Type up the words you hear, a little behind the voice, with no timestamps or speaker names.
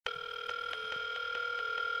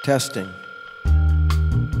Testing.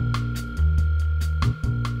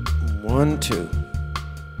 1, 2.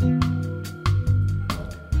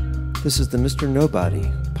 This is the Mr.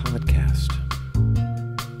 Nobody podcast.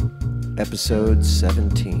 Episode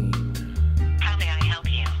 17. How may I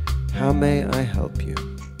help you? How may I help you?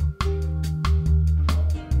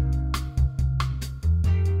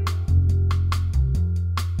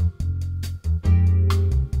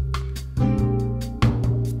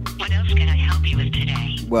 What else can I help you with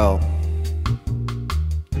today? Well,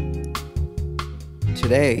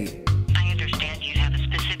 today I understand you have a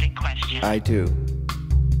specific question. I do.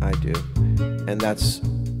 And that's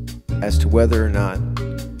as to whether or not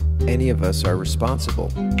any of us are responsible.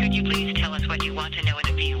 Could you please tell us what you want to know in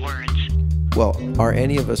a few words? Well, are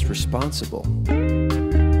any of us responsible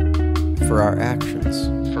for our actions?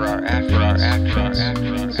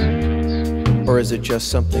 Or is it just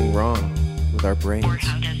something wrong with our brains? Or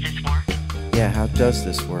how does this work? Yeah, how does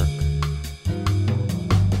this work?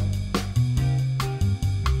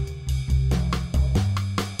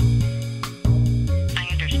 I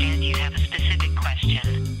understand you have a specific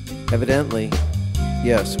question. Evidently,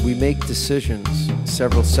 yes, we make decisions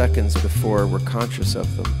several seconds before we're conscious of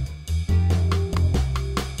them.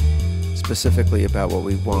 Specifically about what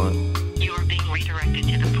we want. You are being redirected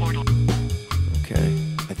to the portal. Okay,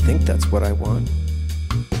 I think that's what I want.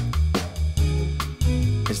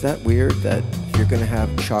 Is that weird that if you're gonna have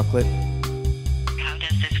chocolate, How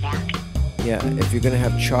does this work? yeah, if you're gonna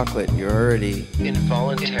have chocolate, you're already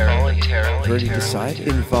Involuntarily decided?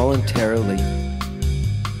 Involuntarily.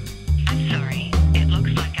 I'm sorry. It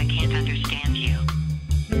looks like I can't understand you.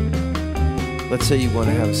 Let's say you want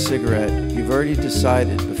to have a cigarette. You've already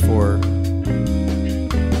decided before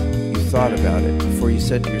you thought about it, before you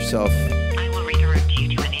said to yourself, I will redirect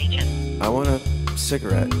you to an agent. I want a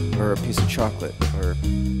cigarette or a piece of chocolate or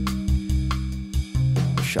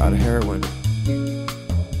a shot of heroin.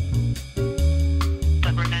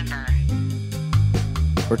 But remember,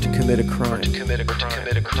 Or to commit a crime.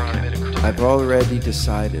 I've already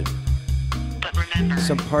decided. but remember,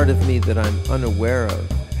 Some part of me that I'm unaware of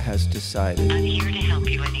has decided. I'm here to help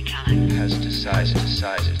you anytime.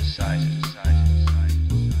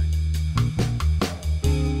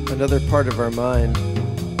 Another part of our mind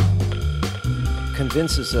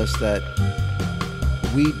convinces us that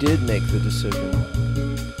we did make the decision.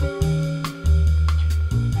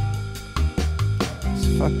 It's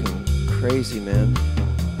fucking crazy, man.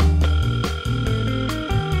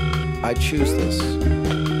 I choose this.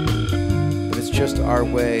 But it's just our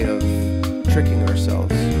way of tricking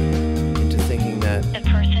ourselves into thinking that The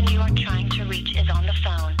person you are trying to reach is on the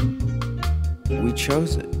phone. we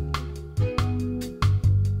chose it.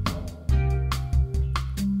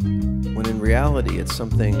 When in reality, it's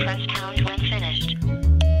something Press pound when finished.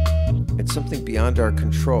 beyond our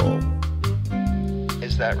control.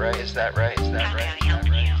 Is that right? How may I help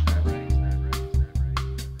you?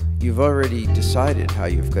 You've already decided how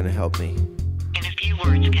you're going to help me. In a few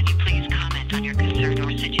words, can you please comment on your concern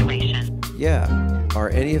or situation? Yeah. Are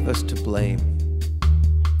any of us to blame?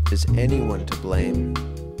 Is anyone to blame?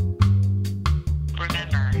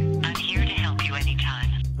 Remember, I'm here to help you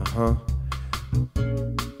anytime. Uh-huh.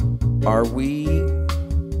 Are we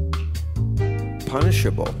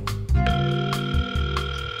punishable?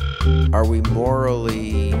 Are we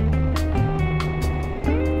morally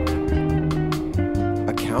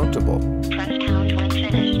accountable? Press pound when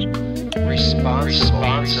finished.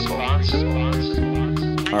 Responsible.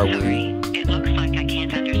 I'm Are we- sorry. It looks like I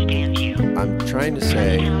can't understand you. I'm trying to Press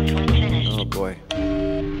say, pound when finished. oh boy.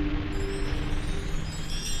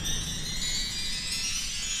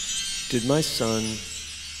 Did my son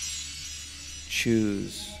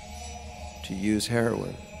choose to use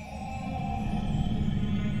heroin?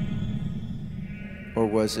 Or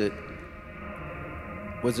was it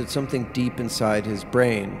something deep inside his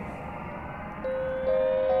brain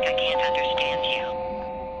I can't understand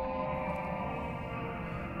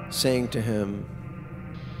you. saying to him,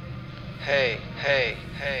 Hey.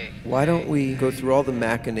 why don't we go through all the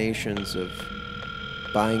machinations of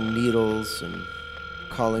buying needles and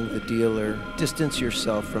calling the dealer, distance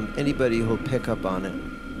yourself from anybody who'll pick up on it,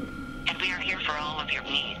 And we are here for all of your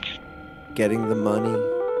needs. getting the money.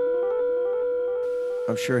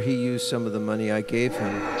 I'm sure he used some of the money I gave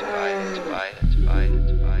him To buy it.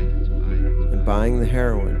 in buying the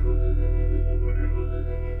heroin.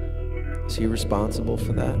 Is he responsible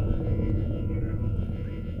for that?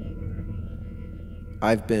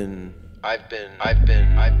 I've been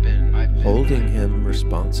holding him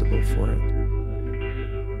responsible for it.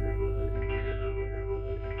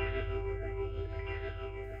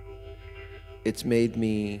 It's made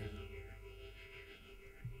me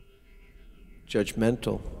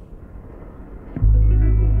judgmental.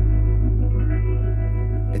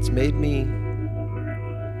 It's made me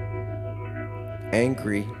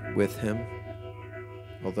angry with him,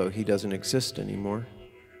 although he doesn't exist anymore.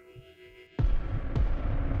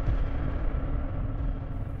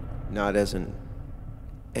 Not as an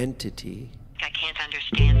entity I can't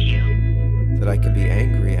understand you. that I can be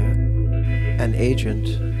angry at. An agent,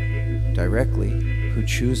 directly, who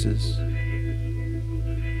chooses,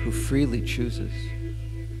 who freely chooses.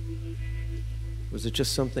 Was it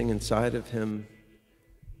just something inside of him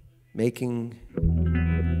making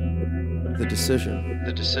the decision?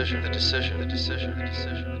 The decision, the decision, the decision, the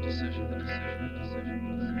decision, the decision, the decision, the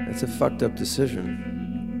decision. It's a fucked up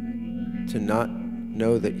decision to not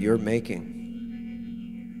know that you're making.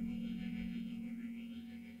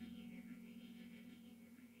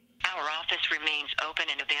 Our office remains open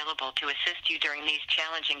and available to assist you during these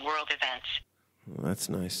challenging world events. Well, that's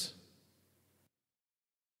nice.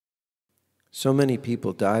 So many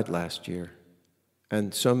people died last year,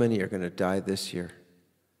 and so many are going to die this year.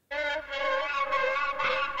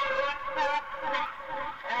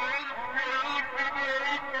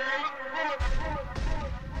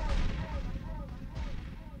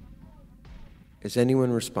 Is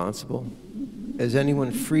anyone responsible? Is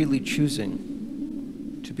anyone freely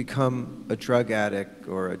choosing to become a drug addict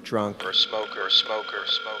or a drunk? Or a smoker, smoker, smoker,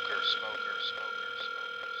 smoker,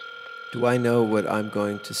 smoker. Do I know what I'm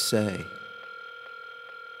going to say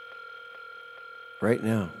right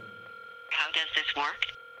now? How does this work?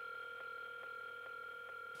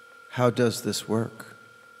 How does this work?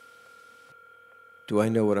 Do I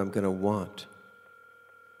know what I'm going to want?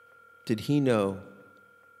 Did he know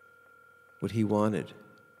what he wanted?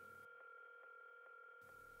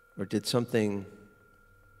 Or did something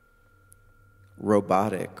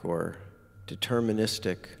robotic or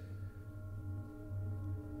deterministic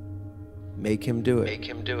make him do it? Make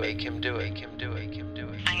him do it, make him do it, make him do it, make him do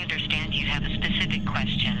it. I understand you have a specific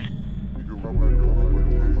question.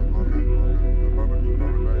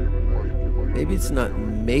 Maybe it's not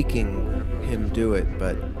making him do it,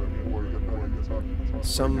 but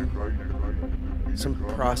some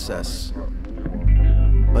process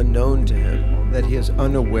unknown to him that he is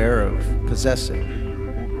unaware of possessing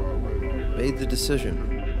made the decision,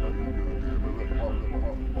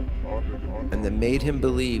 and that made him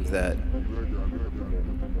believe that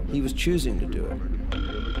he was choosing to do it.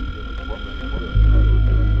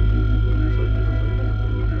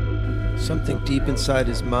 Something deep inside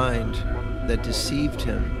his mind that deceived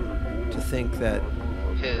him to think that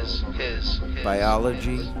His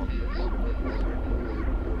biology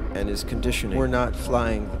and his conditioning were not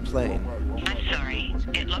flying the plane. I'm sorry.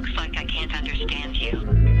 It looks like I can't understand you.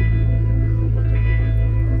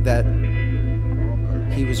 That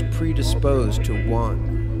he was predisposed to want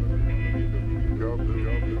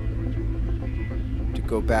to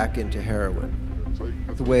go back into heroin.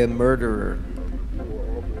 The way a murderer,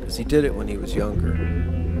 because he did it when he was younger,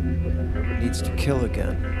 needs to kill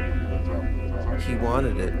again. He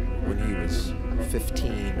wanted it when he was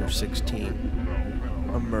 15 or 16.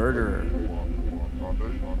 A murderer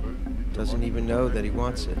doesn't even know that he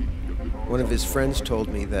wants it. One of his friends told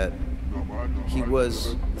me that he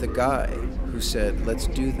was the guy who said, "Let's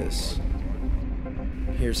do this.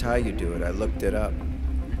 Here's how you do it." I looked it up.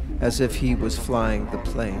 As if he was flying the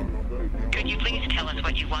plane. Could you please tell us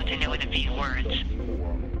what you want to know in a few words?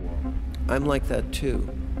 I'm like that too.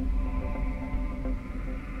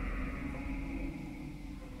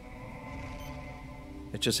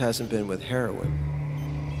 It just hasn't been with heroin.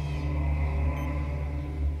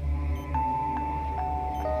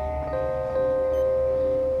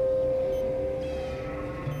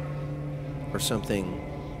 Or something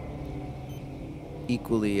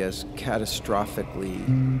equally as catastrophically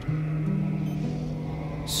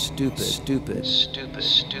stupid,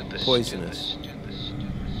 poisonous,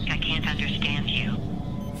 I can't understand you.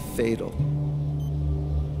 fatal.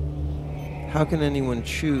 How can anyone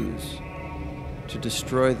choose to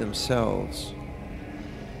destroy themselves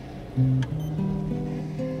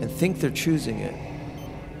and think they're choosing it,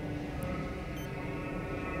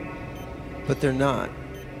 but they're not?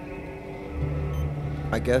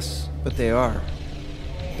 I guess, but they are.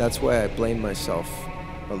 That's why I blame myself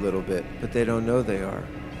a little bit, but they don't know they are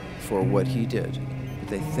for what he did.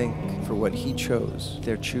 They think for what he chose,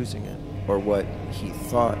 they're choosing it, or what he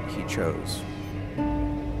thought he chose.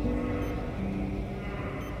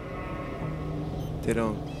 They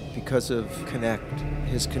don't, because of connect,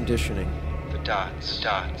 his conditioning. The dots.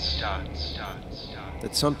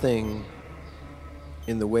 That something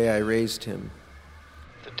in the way I raised him,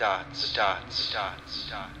 The dots.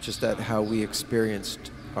 just that how we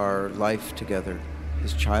experienced our life together,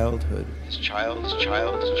 his childhood. His child. The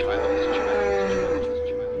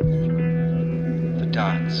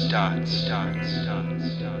dots.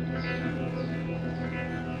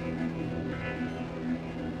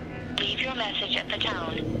 Leave your message at the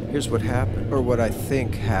tone. Here's what happened, or what I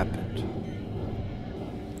think happened.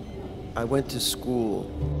 I went to school.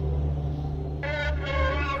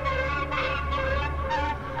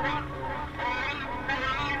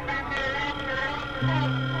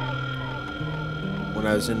 When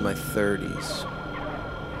I was in my 30s.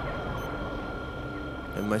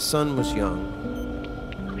 And my son was young.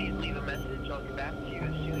 Please leave a message. I'll get back to you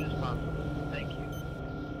as soon as possible. Thank you.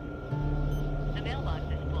 The mailbox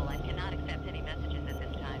is full. I cannot accept any messages at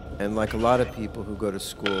this time. And like a lot of people who go to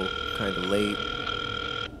school kind of late,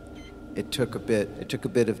 it took a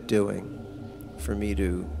bit of doing for me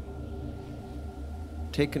to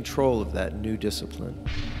take control of that new discipline.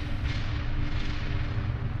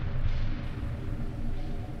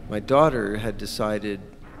 My daughter had decided,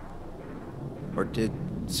 or did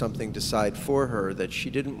something decide for her, that she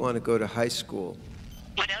didn't want to go to high school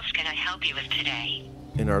What else can I help you with today?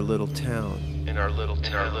 in our little town.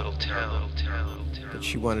 But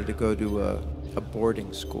she wanted to go to a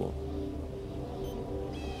boarding school.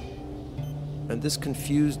 And this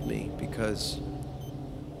confused me because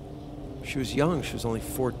she was young, she was only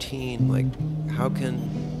 14. Like, how can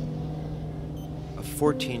a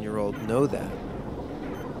 14-year-old know that?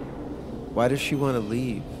 Why does she want to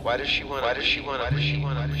leave?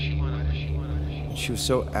 She was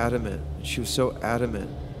so adamant.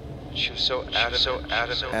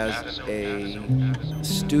 As a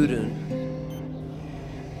student,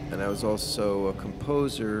 and I was also a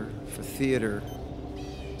composer for theater,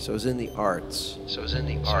 so I was in the arts.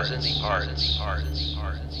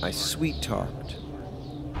 I sweet-talked.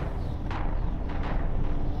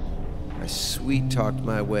 I sweet-talked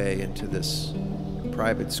my way into this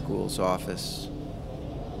private school's office,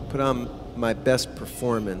 put on my best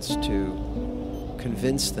performance to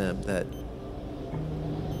convince them that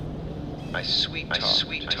I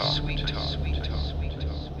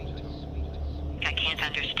can't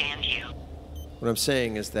understand you. what I'm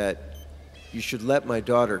saying is that you should let my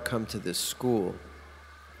daughter come to this school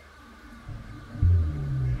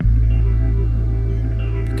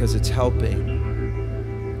because it's helping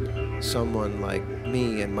someone like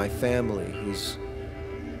me and my family who's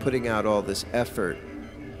putting out all this effort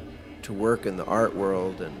to work in the art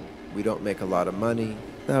world, and we don't make a lot of money.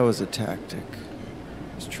 That was a tactic.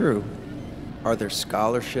 It's true. Are there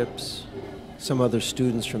scholarships? Some other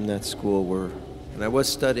students from that school were, and I was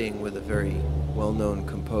studying with a very well-known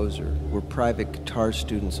composer, were private guitar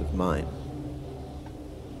students of mine.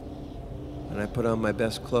 And I put on my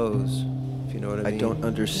best clothes, if you know what I mean. I don't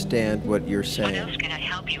understand what you're saying. What else can I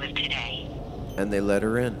help you with today? And they let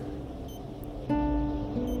her in.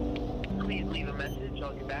 Please leave a message.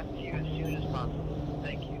 I'll get back to you as soon as possible.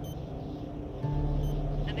 Thank you.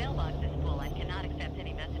 The mailbox is full. I cannot accept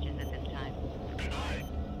any messages at this time.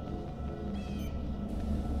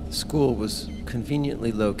 The school was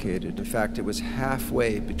conveniently located. In fact, it was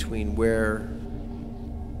halfway between where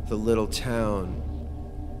the little town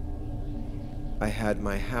I had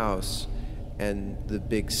my house and the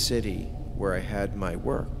big city where I had my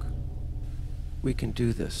work. We can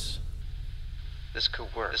do this. This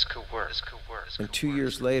could work. And 2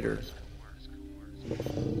 years later,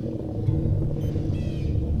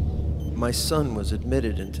 my son was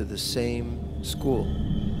admitted into the same school.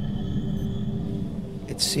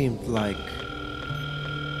 It seemed like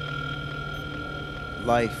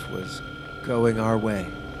life was going our way.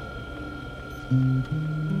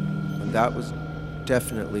 And that was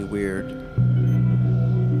definitely weird.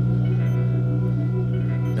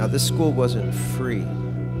 Now, this school wasn't free,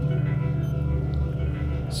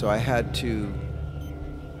 so I had to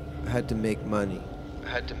make money.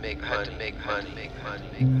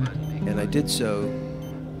 And I did so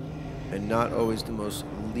in not always the most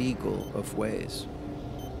legal of ways.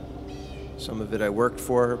 Some of it I worked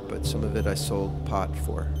for, but some of it I sold pot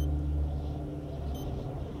for.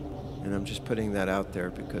 And I'm just putting that out there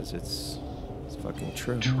because it's fucking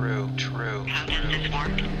true. True. How does this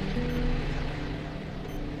work?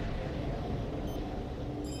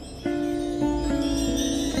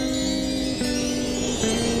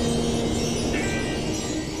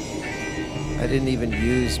 I didn't even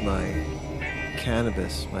use my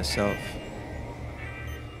cannabis myself.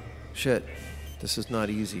 Shit, this is not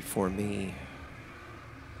easy for me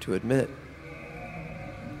to admit.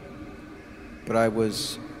 But I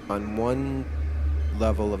was, on one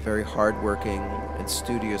level, a very hardworking and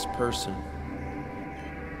studious person.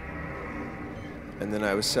 And then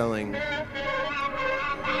I was selling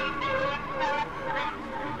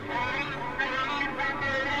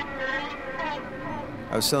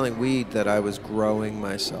I was selling weed that I was growing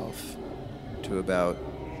myself to about,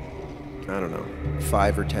 I don't know,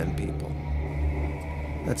 5 or 10 people.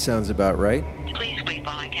 That sounds about right. Please wait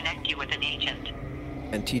while I connect you with an agent.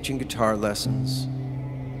 And teaching guitar lessons,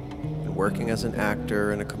 and working as an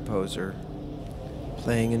actor and a composer,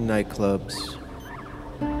 playing in nightclubs,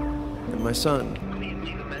 and my son, Please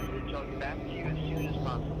leave a message. I'll get back to you as soon as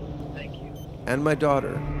possible. Thank you. and my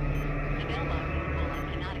daughter. The mailbox is full.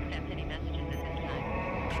 I cannot accept any messages at this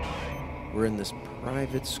time. Were in this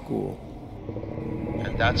private school.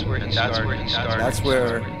 And that's where he started. That's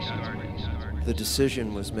where the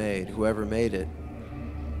decision was made, whoever made it,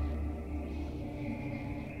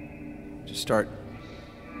 to start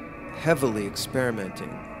heavily experimenting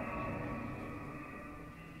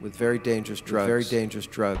with very dangerous drugs. Very dangerous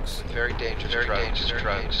drugs.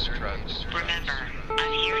 Remember,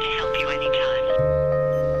 I'm here to help you anytime.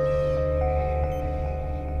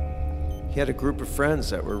 He had a group of friends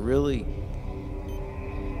that were really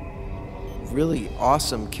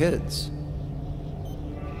awesome kids.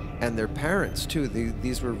 And their parents, too.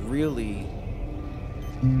 These were really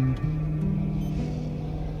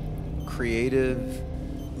creative,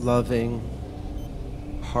 loving,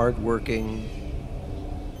 hardworking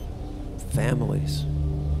families.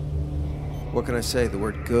 What can I say? The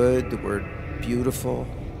word good, the word beautiful.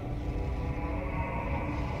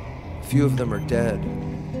 A few of them are dead,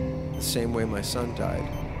 the same way my son died.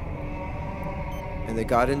 And they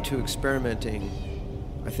got into experimenting,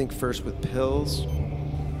 I think first with pills.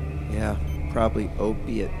 Yeah, probably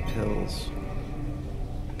opiate pills.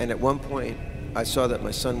 And at one point, I saw that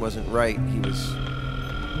my son wasn't right. He was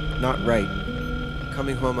not right.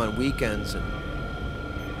 Coming home on weekends and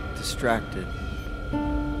distracted,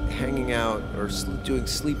 hanging out or doing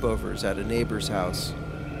sleepovers at a neighbor's house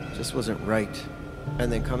just wasn't right. And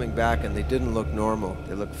then coming back and they didn't look normal.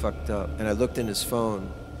 They looked fucked up. And I looked in his phone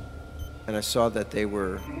and I saw that they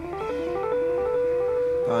were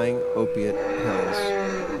buying opiate pills.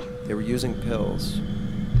 They were using pills.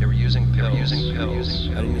 I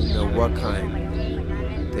didn't even know what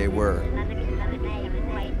kind they were.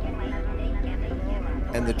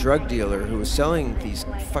 And the drug dealer who was selling these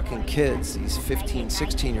fucking kids, these 15,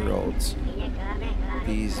 16-year-olds,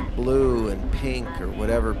 these blue and pink or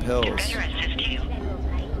whatever To pills, better assist you,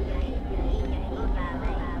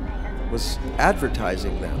 was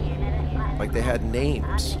advertising them. Like they had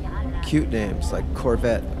names, cute names like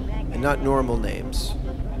Corvette, and not normal names,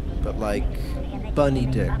 but like Bunny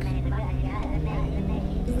Dick.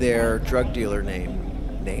 Their drug dealer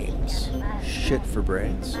names. Shit for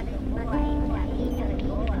brains.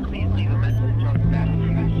 Please leave a message. I'll get back to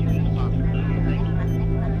you as soon as possible. Thank you.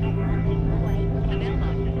 the mailbox is full.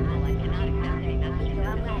 I cannot accept any messages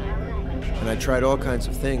at this time. And I tried all kinds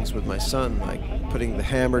of things with my son, like putting the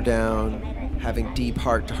hammer down, having deep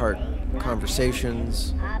heart-to-heart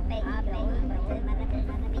conversations,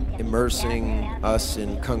 immersing us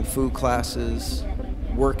in kung fu classes,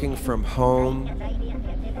 working from home.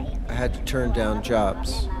 I had to turn down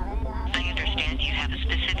jobs, I understand you have a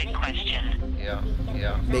specific question. Yeah.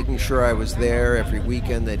 making sure I was there every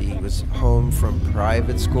weekend, that he was home from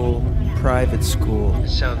private school. Private school.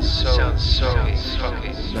 Sounds so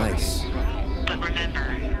funky. Nice. But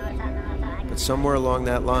remember, But somewhere along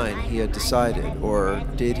that line, he had decided, or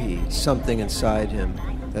did he, something inside him,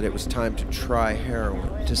 that it was time to try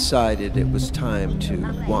heroin. Decided it was time to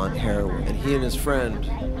want heroin. And he and his friend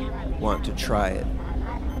want to try it.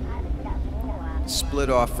 Split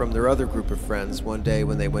off from their other group of friends one day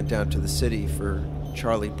when they went down to the city for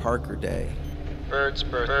Charlie Parker Day. Bird's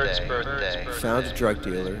birthday. Found a drug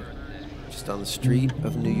dealer just on the street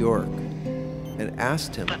of New York and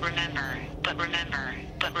asked him, but remember,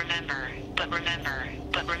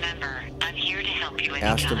 I'm here to help you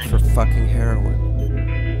anytime. asked him for fucking heroin.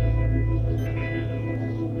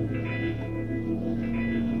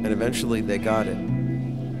 And eventually they got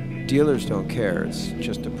it. Dealers don't care, it's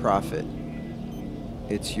just a profit.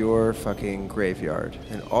 It's your fucking graveyard.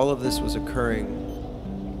 And all of this was occurring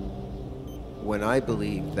when I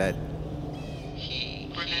believed that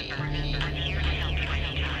Remember, I'm here to help you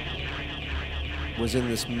anytime. was in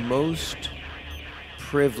this most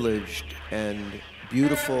privileged and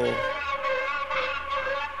beautiful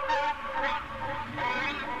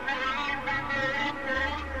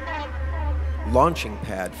launching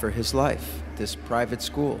pad for his life, this private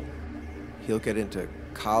school. He'll get into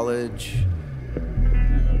college,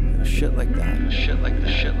 shit like that.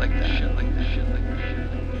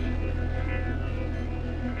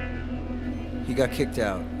 He got kicked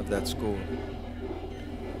out of that school.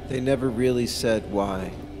 They never really said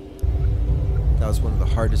why. That was one of the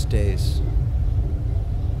hardest days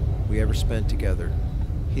we ever spent together.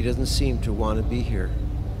 He doesn't seem to want to be here.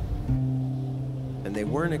 And they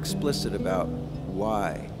weren't explicit about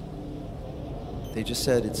why. They just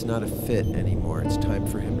said it's not a fit anymore. It's time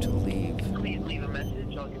for him to leave. Please leave a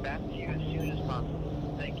message. I'll get back to you as soon as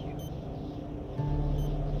possible. Thank you.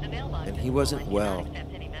 And he wasn't well.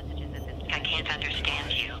 I can't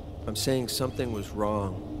understand you. I'm saying something was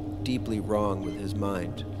wrong, deeply wrong with his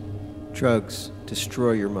mind. Drugs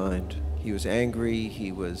destroy your mind. He was angry,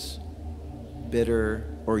 he was bitter,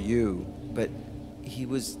 or you, but it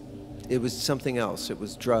was something else. It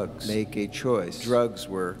was drugs. Make a choice. Drugs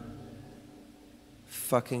were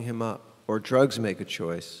fucking him up. Or drugs make a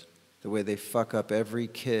choice. The way they fuck up every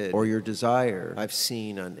kid. Or your desire. I've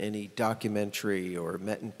seen on any documentary or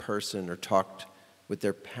met in person or talked with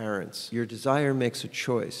their parents. Your desire makes a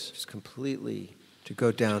choice. Just completely to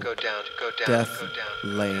go down death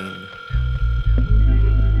lane.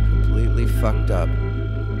 Completely fucked up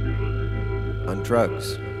on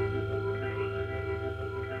drugs.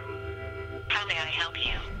 How may I help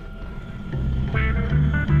you?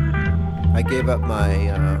 I gave up my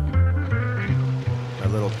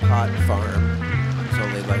little pot farm. It's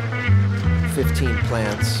only like 15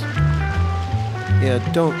 plants. Yeah,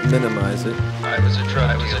 don't minimize it. I was a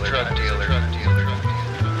drug dealer.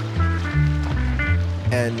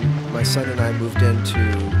 And my son and I moved into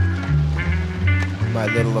my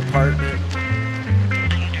little apartment. I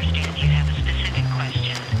understand you have a specific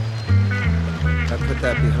question. I put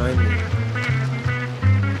that behind me.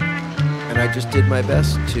 And I just did my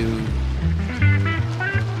best to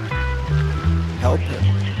help him,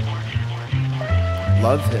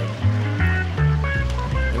 love him.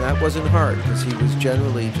 And that wasn't hard because he was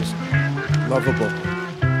generally just lovable.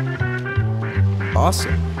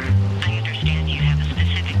 Awesome. I understand you have a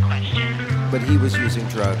specific question. But he was using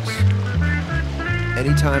drugs.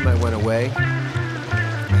 Anytime I went away,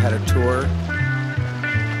 I had a tour.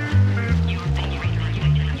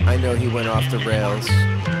 I know he went off the rails.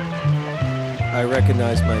 I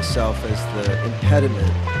recognized myself as the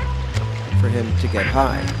impediment for him to get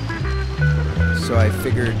high. So I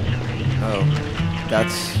figured, oh,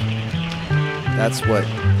 that's what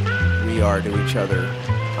we are to each other.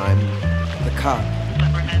 I'm the cop,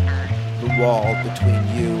 But remember, the wall between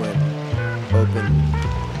you and open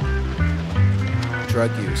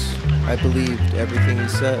drug use. I believed everything he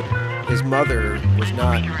said. His mother was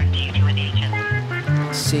not direct you to an agent.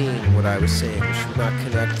 seeing what I was seeing. She was not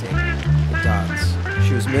connecting the dots.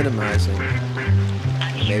 She was minimizing.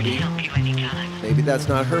 I'm here to Maybe. help you anytime. Maybe that's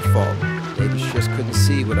not her fault. Maybe she just couldn't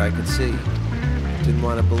see what I could see. Didn't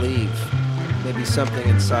want to believe. Maybe something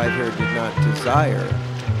inside her did not desire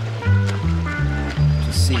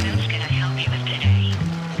to see What else can I help you with today?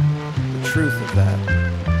 the truth of that.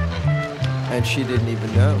 And she didn't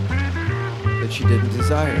even know that she didn't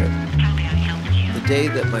desire it. How may I help you? The day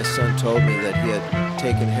that my son told me that he had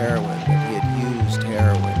taken heroin, that he had used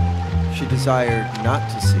heroin, she desired not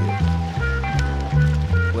to see it.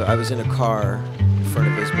 Well, I was in a car in front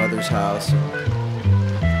of his mother's house and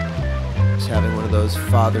was having one of those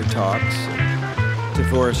father talks,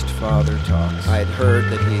 divorced father talks. I had heard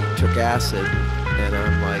that he took acid, and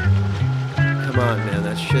I'm like, come on, man,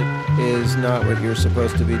 that shit is not what you're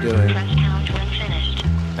supposed to be doing. Press pound when finished.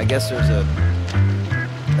 I guess there's a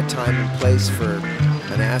time and place for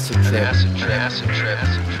an acid trip.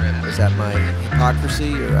 Is that my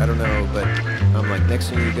hypocrisy, or I don't know, but I'm like, next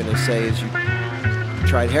thing you're gonna say is you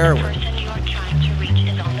tried The heroin. person you are trying to reach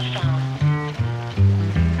is on the phone.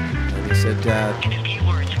 And he said, Dad, In a few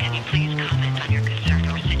words, can you please comment on your concern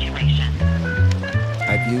or situation?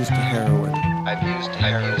 I've used heroin. I'm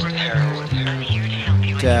here to help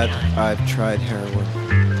you Dad, anytime. I've tried heroin.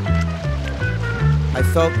 I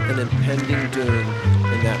felt an impending doom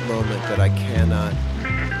in that moment that I cannot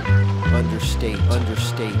understate.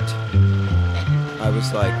 I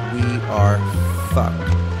was like, we are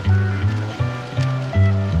fucked.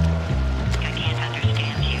 I can't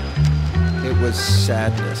understand you. It was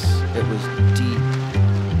sadness. It was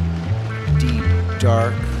deep,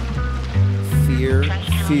 dark fear. Press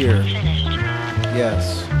pound Fear. when finished.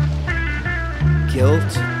 Yes.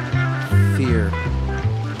 Guilt. Fear.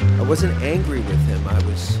 I wasn't angry with him. I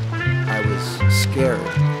was scared.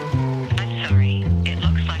 I'm sorry. It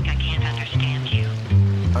looks like I can't understand you.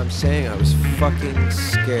 I'm saying I was fucking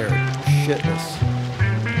scared, shitless,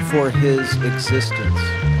 for his existence.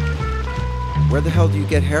 Where the hell do you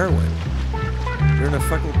get heroin? You're in a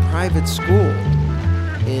fucking private school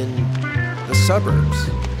in the suburbs.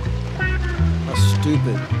 How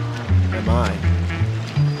stupid am I?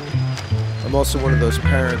 I'm also one of those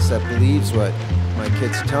parents that believes what my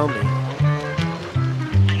kids tell me.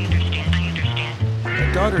 I understand.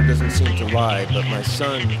 My daughter doesn't seem to lie, but my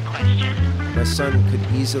son could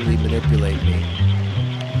easily manipulate me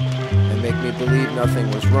and make me believe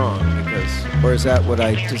nothing was wrong because, or is that what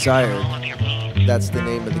I desired? That's the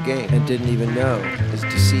name of the game, and didn't even know, is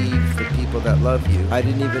deceive the people that love you. I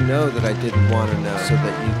didn't even know that I didn't want to know so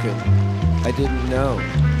that you could, I didn't know.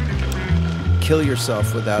 Kill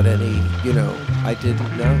yourself without any, I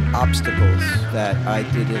didn't know. Obstacles that I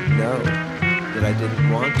didn't know, that I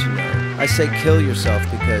didn't want to know. I say kill yourself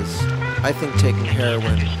because I think taking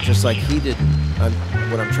heroin, just like he didn't,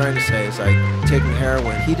 what I'm trying to say is like taking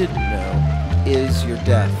heroin, he didn't know, is your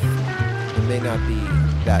death. It may not be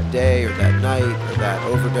that day or that night or that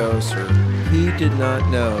overdose, or he did not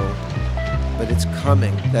know, but it's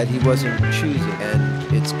coming, that he wasn't choosing,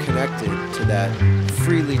 and it's connected to that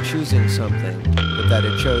freely choosing something, but that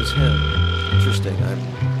it chose him. Interesting.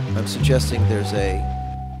 I'm suggesting there's a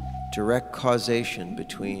direct causation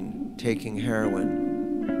between taking heroin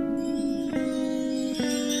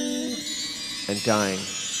and dying.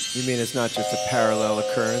 You mean it's not just a parallel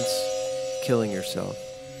occurrence, killing yourself?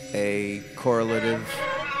 A correlative?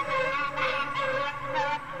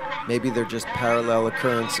 Maybe they're just parallel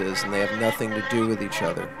occurrences and they have nothing to do with each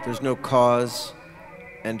other. There's no cause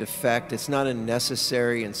and effect. It's not a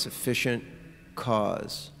necessary and sufficient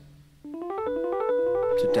cause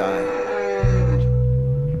to die.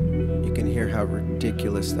 You can hear how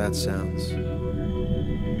ridiculous that sounds.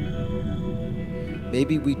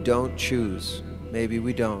 Maybe we don't choose. Maybe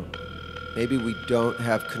we don't. Maybe we don't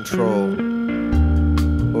have control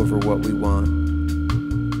over what we want.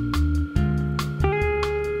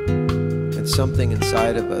 And something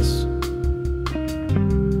inside of us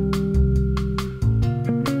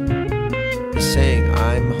is saying,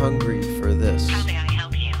 I'm hungry for this. How may I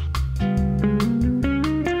help you?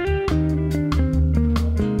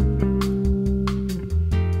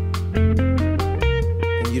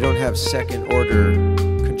 And you don't have second order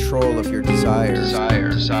control of your desires.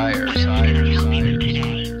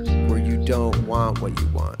 Where you don't want what you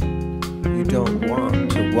want. You don't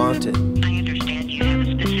want to want it. I understand you have a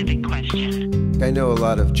specific question. I know a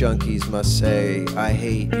lot of junkies must say, I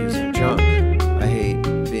hate using junk. I hate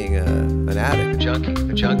being an addict. Junkie.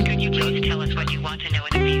 Could you please tell us what you want to know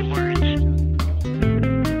in a few words?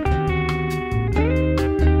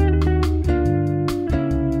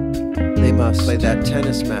 They must play that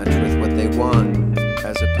tennis match with what they want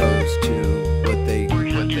as opposed to what they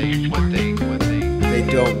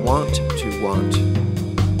don't want to want.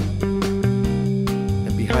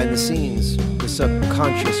 And behind the scenes, the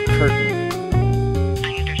subconscious curtain.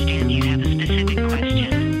 I understand you have a specific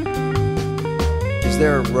question. Is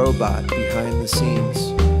there a robot behind the scenes?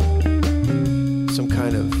 Some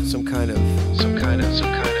kind of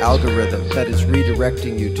algorithm that is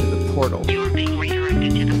redirecting you to the portal. You are being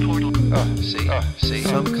redirected to the portal. See.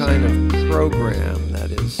 Some kind of program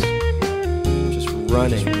that is just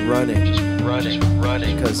running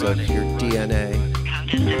because of your DNA, How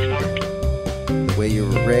does this work? the way you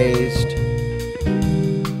were raised,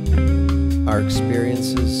 our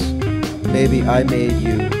experiences. Maybe I made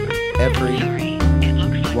you every Sorry, it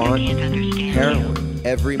looks like want I can't understand heroin,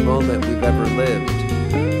 every moment we've ever lived.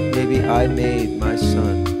 Maybe I made my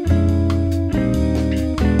son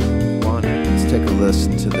want it. Let's take a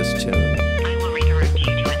listen to this tune. I will redirect you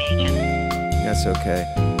to an agent. That's okay.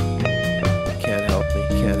 Can't help me.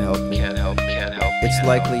 Can't help. It's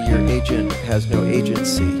likely your agent has no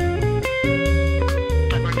agency.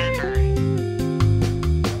 But remember,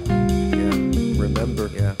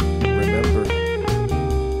 Remember.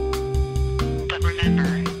 but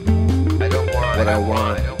remember, I don't want What I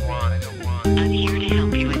want. I'm here to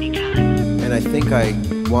help you anytime. And I think I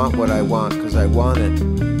want what I want because I want it.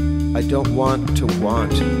 I don't want to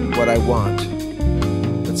want what I want.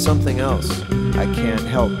 But something else I can't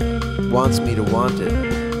help wants me to want it.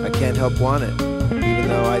 I can't help want it, even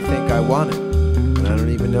though I think I want it. And I don't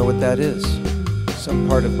even know what that is. Some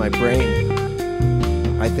part of my brain.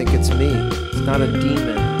 I think it's me. It's not a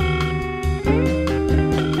demon.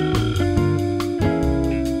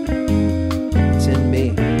 It's in me.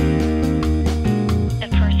 The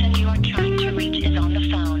person you are trying to reach is on the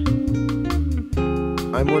phone.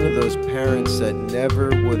 I'm one of those parents that never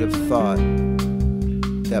would have thought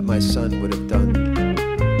that my son would have done.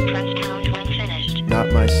 Press pound when finished.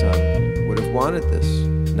 Not my son. Would have wanted this.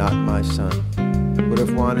 Not my son. Would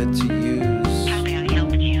have wanted to use, How may I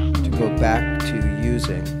help you? to go back to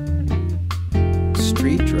using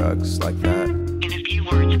street drugs like that. In a few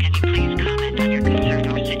words, can you please comment on your concern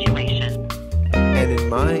or situation? And in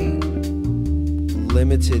my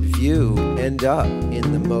limited view end up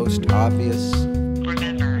in the most obvious,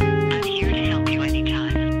 Remember, I'm here to help you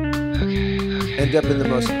anytime. end up in the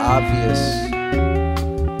most obvious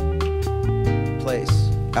place,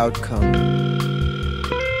 outcome,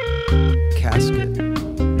 casket,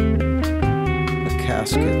 a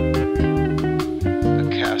casket, A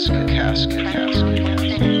casket, casket, Press pound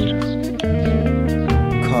when finished.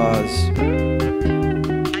 cause,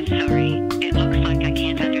 I'm sorry, it looks like I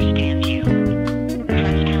can't understand you.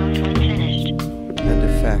 Press pound when finished. and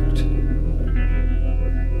effect.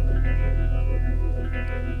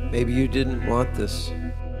 Maybe you didn't want this.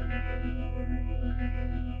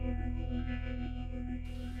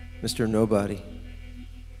 Mr. Nobody.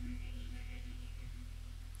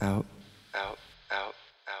 Out.